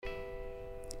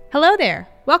Hello there!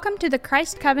 Welcome to the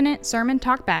Christ Covenant Sermon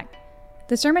Talkback.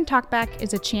 The Sermon Talkback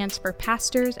is a chance for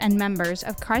pastors and members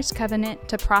of Christ Covenant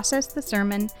to process the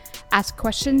sermon, ask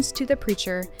questions to the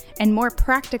preacher, and more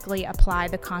practically apply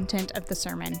the content of the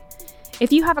sermon.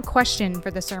 If you have a question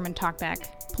for the Sermon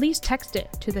Talkback, please text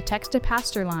it to the Text a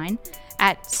Pastor line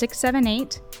at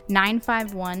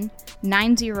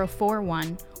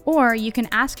 678-951-9041, or you can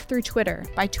ask through Twitter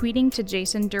by tweeting to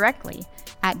Jason directly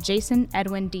at Jason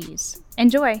Edwin Dees.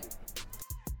 Enjoy!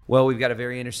 Well, we've got a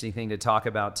very interesting thing to talk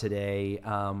about today.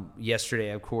 Yesterday,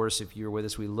 of course, if you were with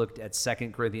us, we looked at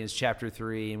 2 Corinthians chapter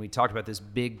 3, and we talked about this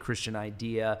big Christian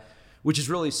idea, which is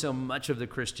really so much of the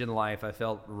Christian life. I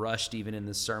felt rushed even in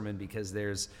this sermon because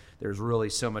there's really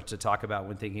so much to talk about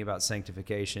when thinking about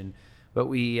sanctification. But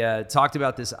we talked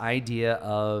about this idea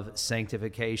of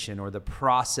sanctification, or the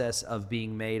process of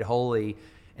being made holy.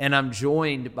 And I'm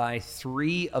joined by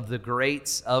three of the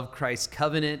greats of Christ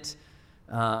Covenant.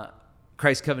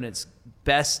 Christ Covenant's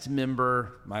best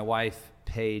member, my wife,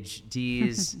 Paige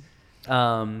Dees.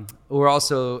 We're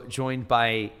also joined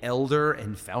by elder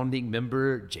and founding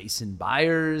member, Jason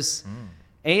Byers.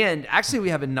 And actually, we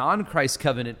have a non-Christ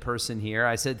Covenant person here.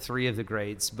 I said three of the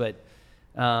greats, but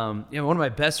one of my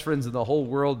best friends in the whole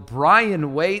world,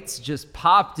 Brian Waits, just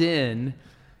popped in.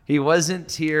 He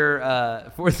wasn't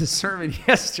here for the sermon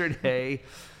yesterday.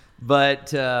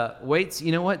 But Waits,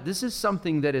 you know what? This is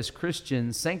something that as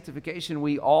Christians, sanctification,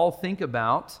 we all think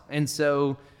about. And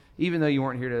so even though you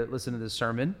weren't here to listen to this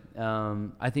sermon,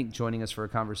 I think joining us for a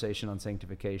conversation on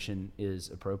sanctification is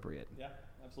appropriate. Yeah,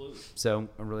 absolutely. So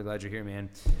I'm really glad you're here,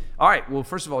 man. All right. Well,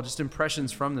 first of all, just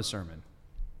impressions from the sermon.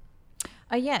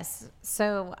 Yes.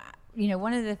 So,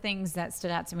 one of the things that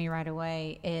stood out to me right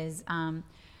away is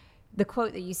the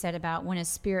quote that you said about when a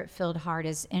spirit-filled heart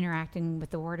is interacting with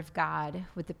the Word of God,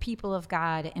 with the people of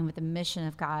God, and with the mission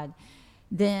of God,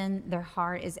 then their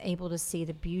heart is able to see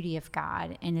the beauty of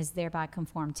God and is thereby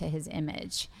conformed to His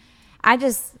image. I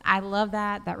love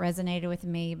that. That resonated with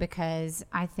me because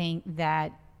I think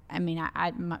that,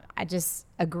 I just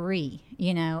agree.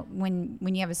 When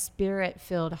you have a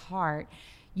spirit-filled heart,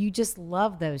 you just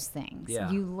love those things. Yeah.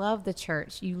 You love the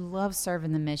church. You love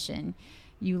serving the mission.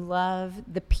 You love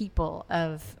the people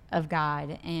of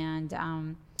God, and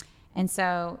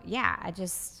so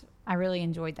I really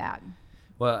enjoyed that.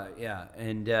 Well, yeah,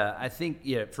 and I think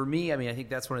for me, I think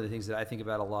that's one of the things that I think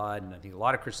about a lot, and I think a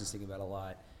lot of Christians think about a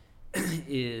lot,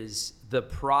 is the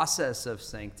process of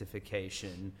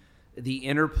sanctification, the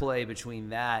interplay between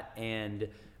that and,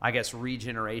 I guess,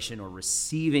 regeneration or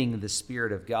receiving the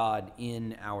Spirit of God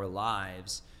in our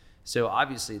lives. So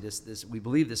obviously, this we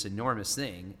believe this enormous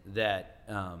thing that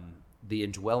the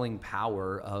indwelling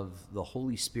power of the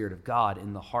Holy Spirit of God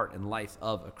in the heart and life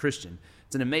of a Christian.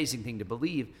 It's an amazing thing to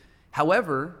believe.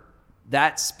 However,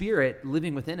 that Spirit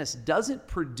living within us doesn't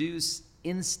produce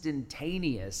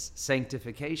instantaneous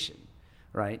sanctification,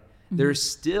 right? Mm-hmm. There's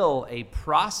still a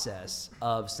process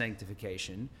of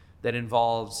sanctification that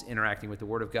involves interacting with the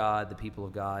Word of God, the people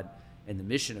of God, and the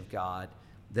mission of God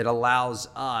that allows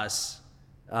us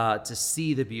to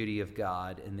see the beauty of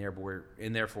God, and therefore,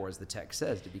 as the text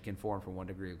says, to be conformed from one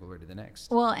degree of glory to the next.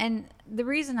 Well, and the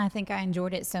reason I think I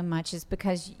enjoyed it so much is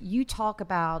because you talk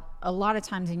about a lot of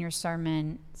times in your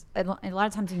sermons,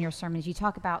 you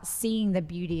talk about seeing the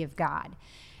beauty of God.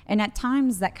 And at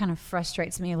times that kind of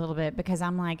frustrates me a little bit because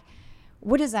I'm like,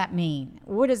 what does that mean?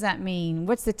 What does that mean?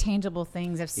 What's the tangible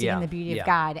things of seeing the beauty of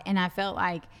God? And I felt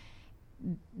like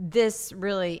this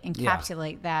really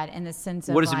encapsulate that in the sense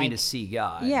of what does it mean to see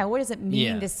God? Yeah, what does it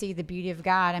mean to see the beauty of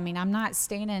God? I'm not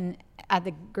standing at the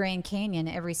Grand Canyon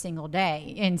every single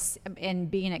day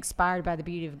and being inspired by the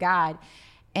beauty of God.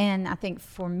 And I think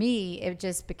for me, it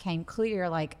just became clear,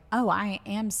 like, oh, I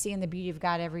am seeing the beauty of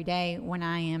God every day when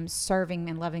I am serving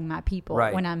and loving my people.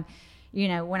 Right. When I'm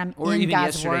or in even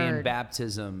God's yesterday word. in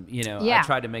baptism, I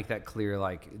tried to make that clear.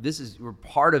 Like,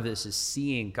 part of this is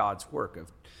seeing God's work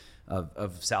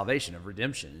of salvation, of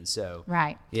redemption. And so,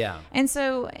 right. Yeah. And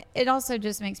so it also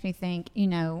just makes me think,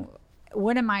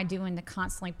 what am I doing to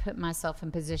constantly put myself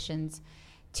in positions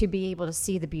to be able to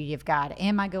see the beauty of God?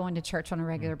 Am I going to church on a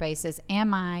regular basis?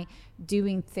 Am I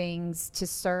doing things to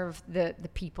serve the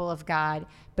people of God?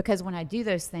 Because when I do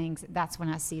those things, that's when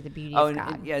I see the beauty of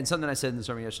God. And something I said in the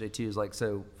sermon yesterday too is like,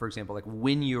 so for example, like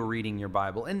when you're reading your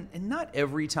Bible, and not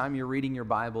every time you're reading your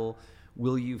Bible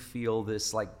will you feel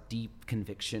this like deep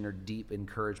conviction or deep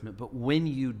encouragement, but when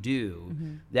you do,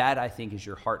 that I think is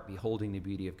your heart beholding the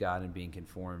beauty of God and being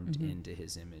conformed into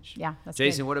His image. Yeah, that's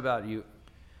Jason, good. What about you?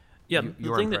 Yeah,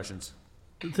 your impressions.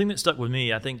 The thing that stuck with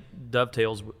me, I think,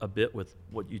 dovetails a bit with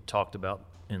what you talked about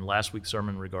in last week's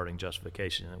sermon regarding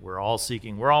justification. That we're all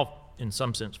in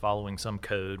some sense, following some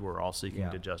code. We're all seeking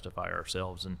Yeah. to justify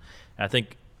ourselves. And I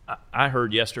think I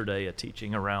heard yesterday a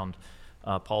teaching around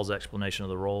Paul's explanation of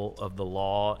the role of the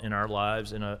law in our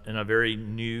lives in a very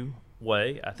new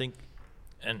way. I think,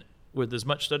 and with as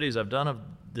much study as I've done of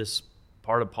this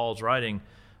part of Paul's writing,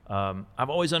 I've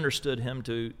always understood him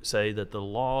to say that the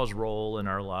law's role in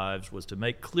our lives was to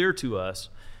make clear to us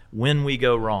when we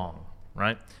go wrong,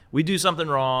 right? We do something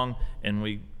wrong,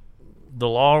 and the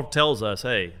law tells us,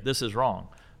 hey, this is wrong.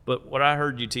 But what I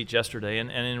heard you teach yesterday, and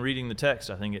in reading the text,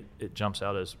 I think it jumps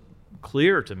out as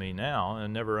clear to me now,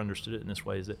 and never understood it in this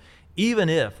way, is that even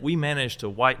if we manage to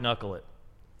white-knuckle it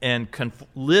and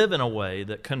live in a way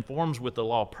that conforms with the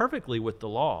law, perfectly with the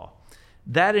law,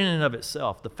 that in and of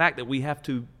itself, the fact that we have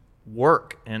to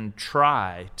work and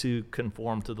try to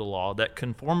conform to the law, that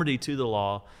conformity to the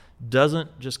law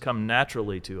doesn't just come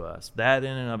naturally to us. That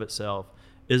in and of itself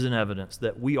is an evidence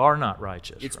that we are not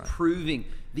righteous. It's right? proving,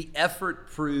 the effort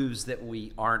proves that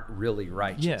we aren't really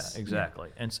righteous. Yeah, exactly.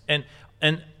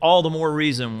 And all the more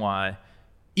reason why,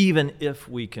 even if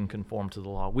we can conform to the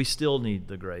law, we still need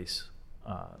the grace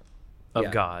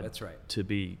of God. That's right. To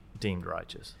be deemed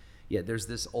righteous. Yeah, there's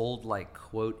this old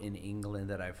quote in England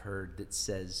that I've heard that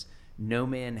says, "No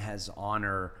man has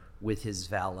honor with his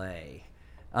valet."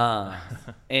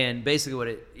 And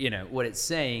basically what it's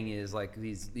saying is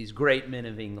these great men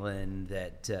of England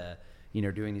that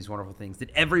are doing these wonderful things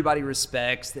that everybody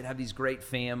respects, that have these great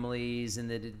families and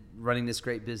that are running this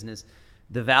great business.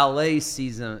 The valet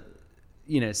sees them,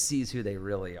 sees who they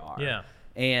really are. Yeah.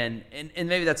 And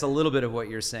maybe that's a little bit of what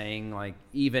you're saying.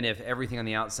 Even if everything on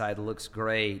the outside looks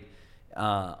great,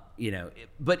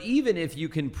 but even if you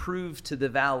can prove to the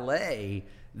valet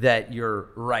that you're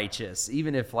righteous,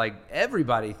 even if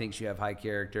everybody thinks you have high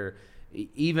character,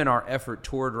 even our effort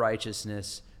toward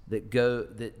righteousness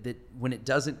that when it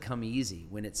doesn't come easy,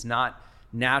 when it's not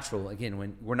natural, again,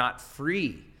 when we're not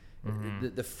free,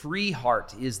 the free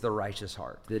heart is the righteous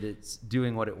heart, that it's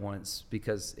doing what it wants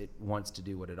because it wants to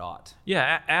do what it ought.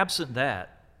 Yeah, absent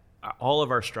that, all of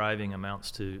our striving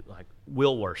amounts to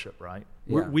will worship, right?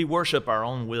 Yeah. We worship our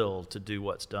own will to do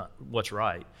what's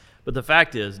right. But the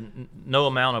fact is, no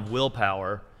amount of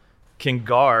willpower can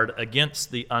guard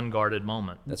against the unguarded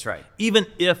moment. That's right. Even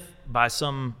if by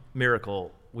some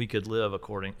miracle we could live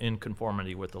in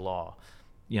conformity with the law,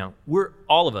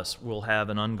 all of us will have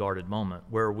an unguarded moment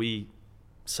where we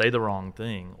say the wrong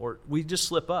thing or we just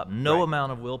slip up. No Right.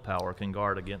 amount of willpower can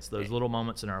guard against those little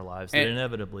moments in our lives that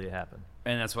inevitably happen.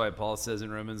 And that's why Paul says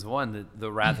in Romans 1 that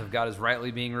the wrath of God is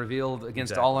rightly being revealed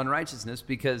against Exactly. all unrighteousness,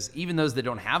 because even those that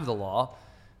don't have the law,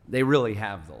 they really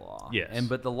have the law. Yes.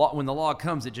 But the law, when the law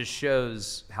comes, it just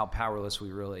shows how powerless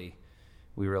we really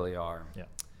are. Yeah.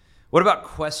 What about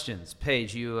questions?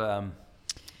 Paige, you have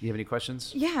any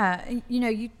questions? Yeah,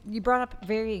 you brought up at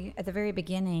the very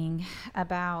beginning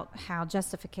about how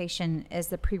justification is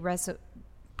the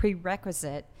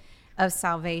prerequisite of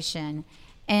salvation,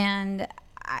 and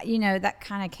that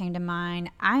kind of came to mind.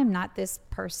 I am not this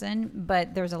person,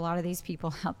 but there's a lot of these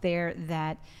people out there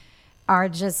that are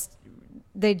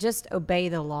they just obey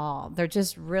the law. They're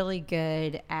just really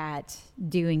good at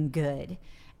doing good,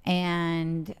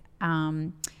 and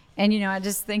I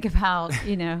just think about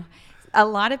a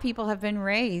lot of people have been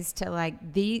raised to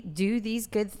do these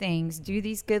good things, do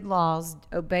these good laws,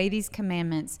 obey these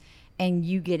commandments, and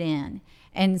you get in.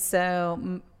 And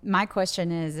so my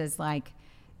question is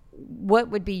what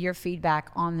would be your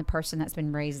feedback on the person that's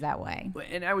been raised that way?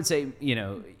 And I would say,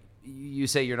 you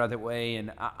say you're not that way,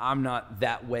 and I'm not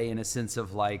that way in a sense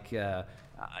of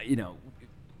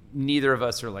neither of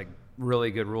us are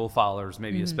really good rule followers,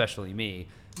 maybe especially me.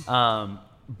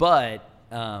 But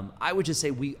I would just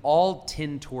say we all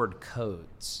tend toward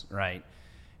codes, right?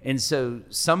 And so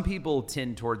some people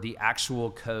tend toward the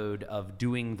actual code of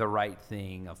doing the right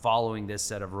thing, of following this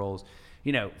set of rules.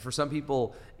 For some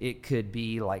people, it could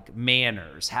be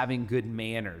manners, having good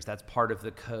manners. That's part of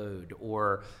the code,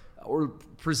 or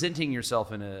presenting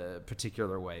yourself in a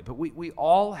particular way. But we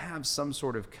all have some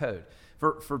sort of code.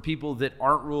 For people that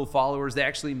aren't rule followers, they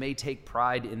actually may take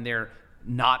pride in their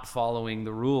not following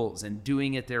the rules and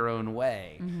doing it their own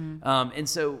way. And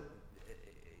so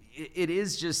it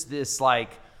is just this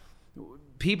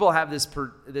people have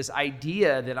this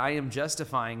idea that I am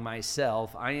justifying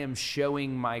myself. I am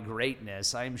showing my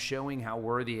greatness. I am showing how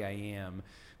worthy I am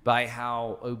by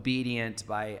how obedient,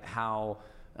 by how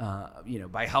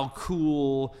by how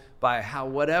cool, by how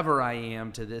whatever I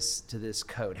am to this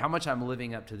code. How much I'm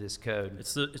living up to this code.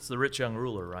 It's the rich young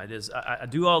ruler, right? I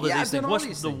do all of Yeah, these I've done things. all What's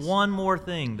these the things. one more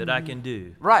thing that I can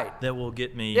do? Right. That will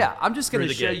get me. Yeah, I'm just going to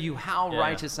through the show gate. you how Yeah.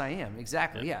 righteous I am.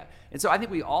 Exactly. Yeah. And so I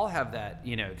think we all have that,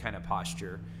 kind of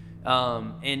posture.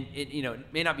 And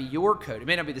it may not be your code. It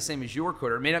may not be the same as your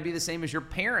code, or it may not be the same as your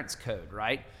parents' code,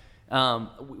 right?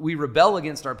 We rebel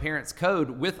against our parents' code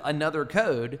with another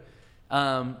code.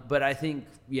 But I think,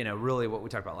 really what we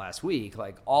talked about last week,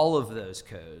 like all of those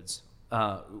codes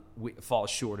fall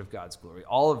short of God's glory.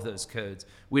 All of those codes,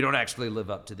 we don't actually live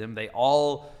up to them. They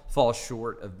all fall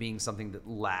short of being something that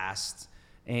lasts.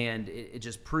 And it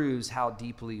just proves how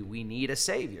deeply we need a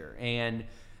Savior. And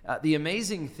the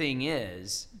amazing thing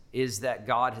is that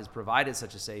God has provided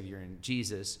such a Savior in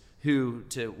Jesus, who,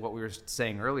 to what we were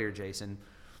saying earlier, Jason,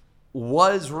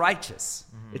 was righteous.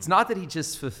 Mm-hmm. It's not that he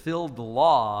just fulfilled the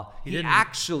law. He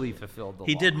actually fulfilled the law.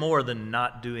 He did more than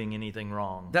not doing anything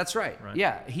wrong. That's right.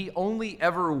 Yeah. He only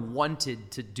ever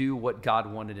wanted to do what God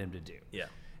wanted him to do. Yeah.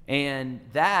 And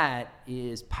that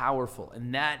is powerful,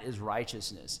 and that is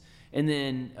righteousness. And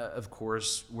then, of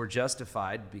course, we're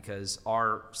justified because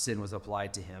our sin was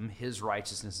applied to him. His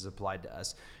righteousness is applied to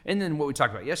us. And then what we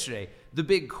talked about yesterday, the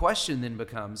big question then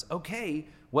becomes, okay,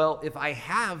 well, if I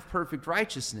have perfect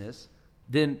righteousness,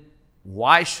 then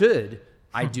why should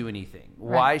I do anything?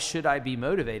 Right. Why should I be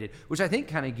motivated? Which I think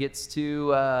kind of gets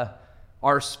to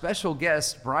our special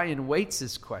guest, Brian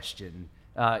Waits' question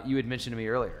you had mentioned to me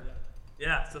earlier.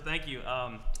 Yeah, so thank you.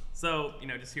 So,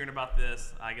 just hearing about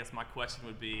this, I guess my question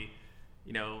would be,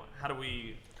 how do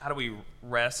we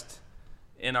rest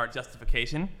in our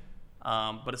justification,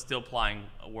 but it's still applying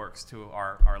works to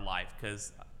our life?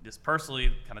 Because just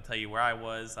personally, kind of tell you where I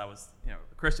was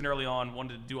a Christian early on,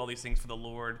 wanted to do all these things for the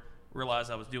Lord,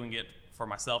 realized I was doing it for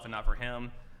myself and not for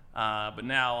him. But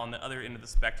now on the other end of the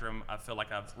spectrum, I feel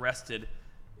like I've rested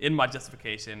in my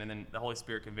justification, and then the Holy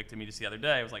Spirit convicted me just the other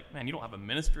day. I was like, man, you don't have a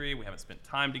ministry. We haven't spent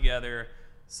time together.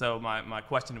 So my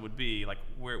question would be, like,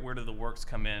 where do the works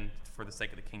come in for the sake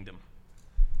of the kingdom?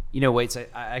 Waits, I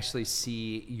actually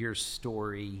see your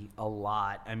story a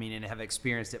lot. I mean, and have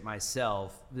experienced it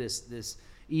myself, this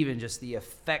even just the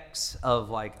effects of,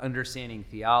 like, understanding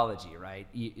theology, right?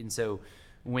 And so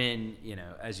when,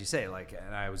 as you say, like,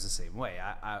 and I was the same way,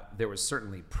 there was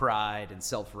certainly pride and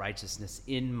self-righteousness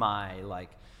in my,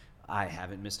 like, I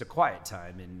haven't missed a quiet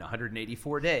time in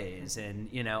 184 days. And,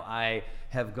 I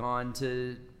have gone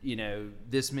to,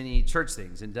 this many church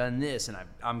things and done this, and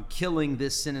I'm killing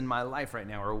this sin in my life right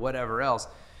now, or whatever else.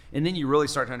 And then you really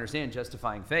start to understand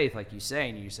justifying faith, like you say,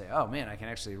 and you say, oh man, I can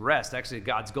actually rest. Actually,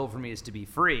 God's goal for me is to be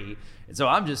free. And so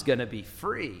I'm just going to be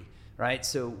free, right?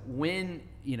 So when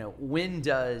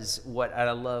does what, and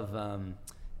I love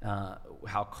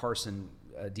how Carson,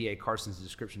 D.A. Carson's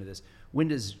description of this, when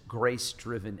does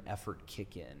grace-driven effort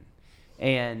kick in?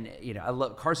 And, I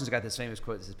love, Carson's got this famous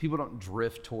quote that says, people don't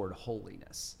drift toward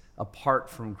holiness apart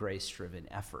from grace-driven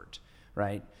effort,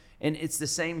 right? And it's the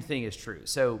same thing is true.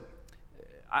 So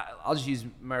I'll just use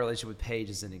my relationship with Paige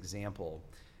as an example.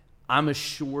 I'm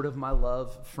assured of my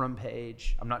love from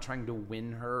Paige. I'm not trying to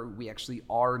win her. We actually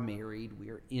are married. We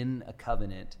are in a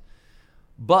covenant.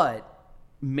 But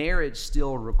marriage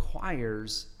still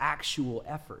requires actual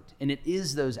effort. And it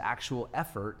is those actual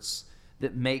efforts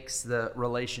that makes the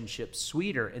relationship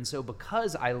sweeter. And so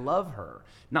because I love her,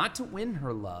 not to win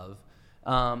her love,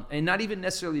 and not even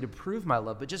necessarily to prove my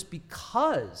love, but just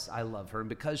because I love her and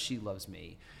because she loves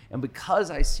me, and because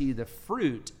I see the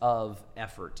fruit of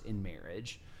effort in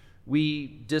marriage, we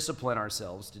discipline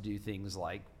ourselves to do things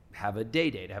like have a day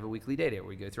date, have a weekly day date where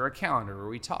we go through our calendar, or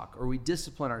we talk, or we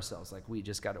discipline ourselves. Like we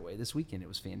just got away this weekend. It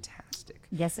was fantastic.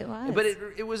 Yes, it was. But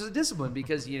it was a discipline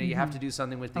because, you have to do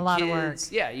something with the kids. A lot of work.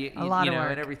 Yeah,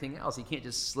 and everything else. You can't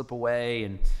just slip away,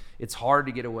 and it's hard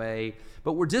to get away.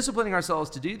 But we're disciplining ourselves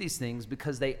to do these things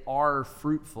because they are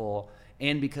fruitful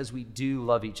and because we do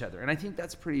love each other. And I think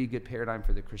that's a pretty good paradigm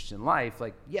for the Christian life.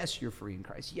 Like, yes, you're free in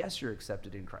Christ. Yes, you're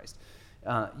accepted in Christ.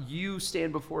 You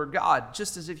stand before God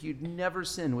just as if you'd never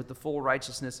sinned with the full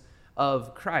righteousness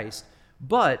of Christ.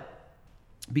 But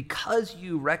because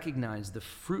you recognize the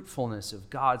fruitfulness of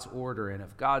God's order and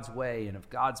of God's way and of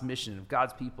God's mission and of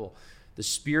God's people, the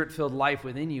Spirit-filled life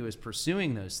within you is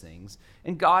pursuing those things,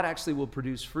 and God actually will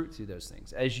produce fruit through those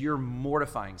things. As you're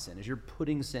mortifying sin, as you're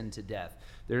putting sin to death,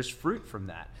 there's fruit from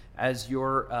that. As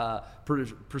you're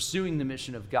pursuing the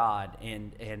mission of God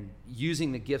and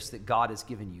using the gifts that God has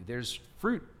given you, there's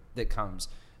fruit that comes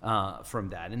from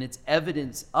that. And it's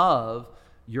evidence of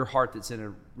your heart that's in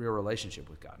a real relationship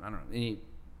with God. I don't know.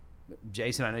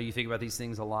 Jason, I know you think about these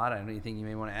things a lot. I don't know anything you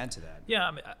may want to add to that. Yeah,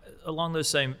 I mean, along that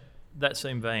same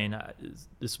vein,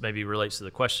 this maybe relates to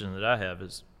the question that I have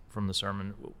is from the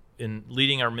sermon. In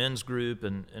leading our men's group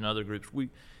and other groups, we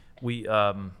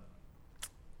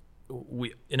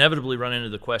inevitably run into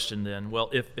the question then, well,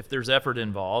 if there's effort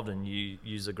involved, and you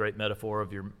use a great metaphor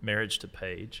of your marriage to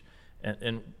Paige,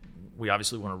 and we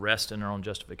obviously want to rest in our own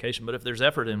justification, but if there's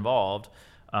effort involved,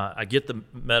 I get the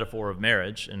metaphor of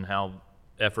marriage and how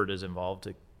effort is involved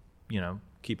to,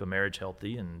 keep a marriage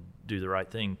healthy and do the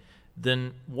right thing.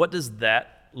 Then what does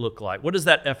that look like? What does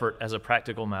that effort as a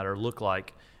practical matter look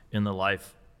like in the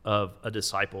life of a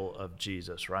disciple of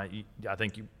Jesus, right? I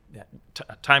think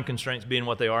time constraints being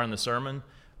what they are in the sermon.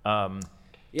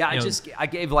 I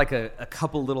gave like a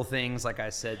couple little things. Like I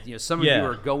said, some of you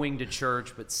are going to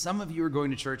church, but some of you are going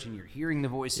to church and you're hearing the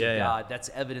voice of God. That's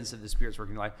evidence of the Spirit's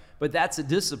working in your life. But that's a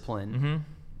discipline,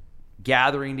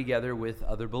 gathering together with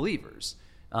other believers.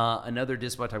 Another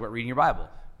discipline, I talk about reading your Bible,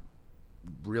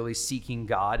 really seeking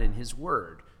God and His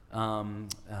Word.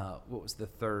 What was the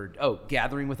third?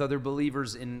 Gathering with other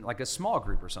believers in like a small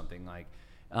group or something like,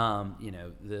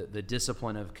 the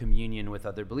discipline of communion with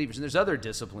other believers. And there's other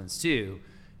disciplines too.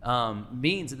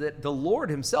 Means that the Lord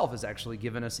Himself has actually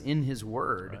given us in His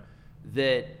Word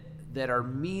that are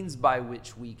means by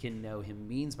which we can know Him,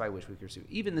 means by which we can pursue.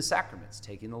 Even the sacraments,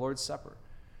 taking the Lord's Supper,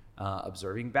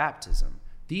 observing baptism.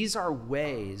 These are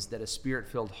ways that a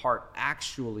Spirit-filled heart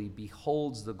actually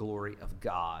beholds the glory of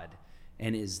God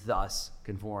and is thus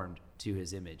conformed to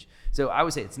His image. So I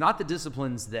would say it's not the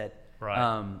disciplines that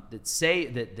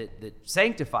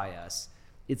sanctify us.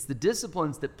 It's the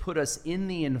disciplines that put us in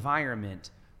the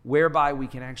environment whereby we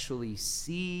can actually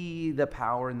see the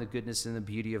power and the goodness and the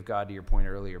beauty of God, to your point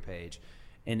earlier, Paige.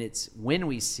 And it's when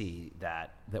we see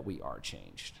that we are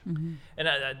changed. Mm-hmm. And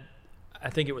I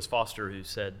think it was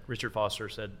Richard Foster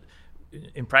said,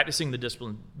 in practicing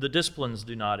the disciplines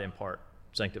do not impart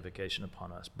sanctification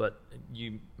upon us. But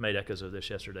you made echoes of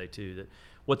this yesterday too, that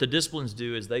what the disciplines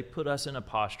do is they put us in a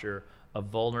posture of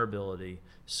vulnerability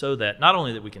so that not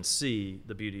only that we can see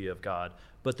the beauty of God,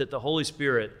 but that the Holy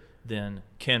Spirit then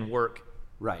can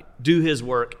do His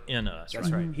work in us.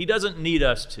 That's right. He doesn't need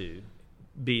us to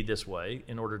be this way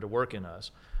in order to work in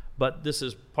us. But this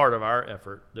is part of our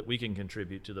effort that we can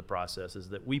contribute to the process, is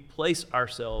that we place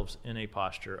ourselves in a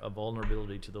posture of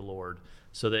vulnerability to the Lord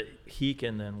so that He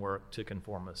can then work to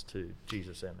conform us to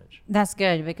Jesus' image. That's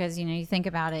good, because, you think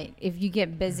about it. If you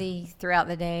get busy throughout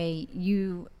the day,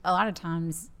 you a lot of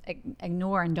times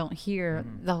ignore and don't hear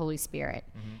the Holy Spirit.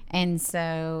 And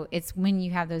so it's when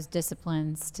you have those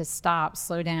disciplines to stop,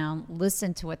 slow down,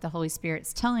 listen to what the Holy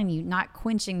Spirit's telling you, not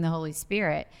quenching the Holy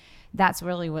Spirit. That's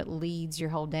really what leads your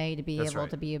whole day to be able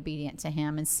to be obedient to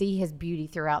Him and see His beauty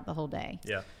throughout the whole day.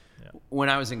 Yeah. When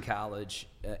I was in college,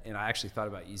 and I actually thought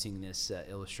about using this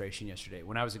illustration yesterday.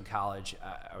 When I was in college,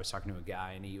 I was talking to a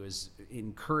guy, and he was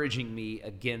encouraging me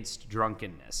against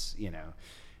drunkenness.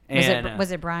 And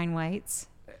was it Brian Waits?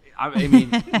 I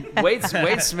mean,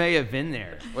 Waits may have been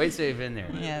there.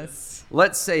 Yes.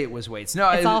 Let's say it was Waits. No,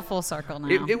 it's all full circle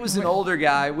now. It was an older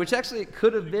guy, which actually it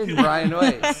could have been Brian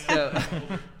Waits. So.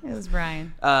 It was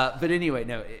Brian. But anyway,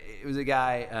 no, it was a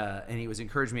guy, and he was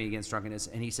encouraging me against drunkenness.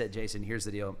 And he said, Jason, here's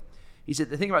the deal. He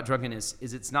said, the thing about drunkenness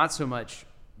is it's not so much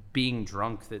being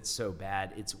drunk that's so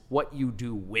bad. It's what you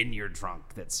do when you're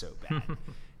drunk that's so bad.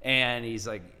 And he's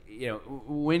like,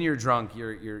 when you're drunk,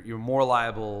 you're more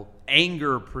liable.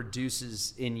 Anger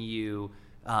produces in you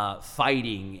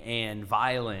fighting and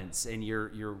violence, and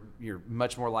you're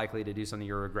much more likely to do something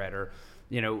you regret. Or,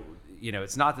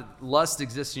 it's not that lust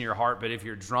exists in your heart, but if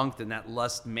you're drunk, then that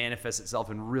lust manifests itself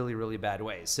in really, really bad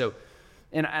ways. So,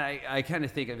 and I kind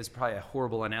of think of it as probably a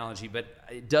horrible analogy, but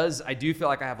I do feel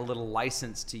like I have a little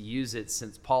license to use it,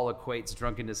 since Paul equates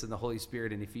drunkenness and the Holy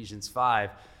Spirit in Ephesians 5.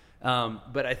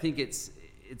 But I think it's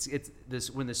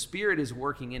this, when the Spirit is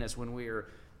working in us, when we're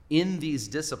in these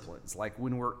disciplines, like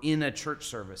when we're in a church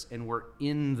service and we're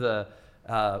in the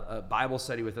Bible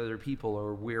study with other people,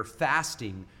 or we're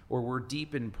fasting, or we're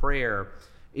deep in prayer,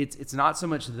 it's not so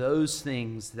much those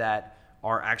things that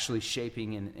are actually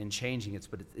shaping and changing it,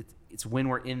 but it's when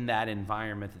we're in that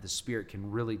environment that the Spirit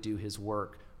can really do His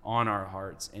work on our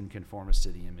hearts and conform us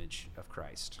to the image of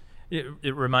Christ.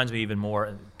 It reminds me even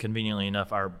more, conveniently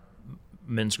enough, our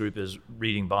men's group is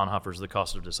reading Bonhoeffer's The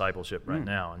Cost of Discipleship right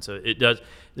now. And so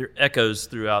there echoes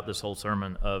throughout this whole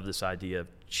sermon of this idea of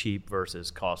cheap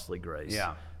versus costly grace.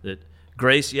 Yeah. That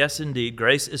grace, yes, indeed,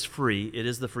 grace is free. It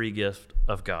is the free gift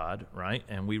of God, right?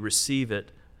 And we receive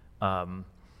it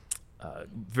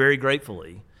very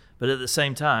gratefully. But at the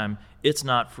same time, it's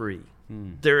not free.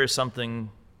 There is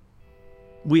something,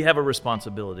 we have a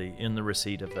responsibility in the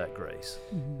receipt of that grace.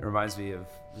 It reminds me of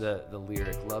the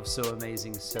lyric, love so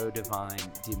amazing, so divine,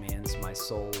 demands my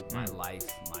soul, my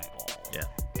life, my all. Yeah.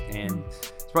 And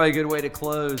it's probably a good way to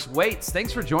close. Waits,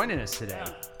 thanks for joining us today.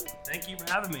 Thank you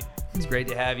for having me. It's great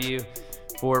to have you.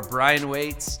 For Brian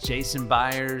Waits, Jason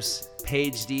Byers,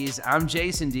 Paige Dees, I'm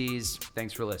Jason Dees.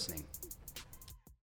 Thanks for listening.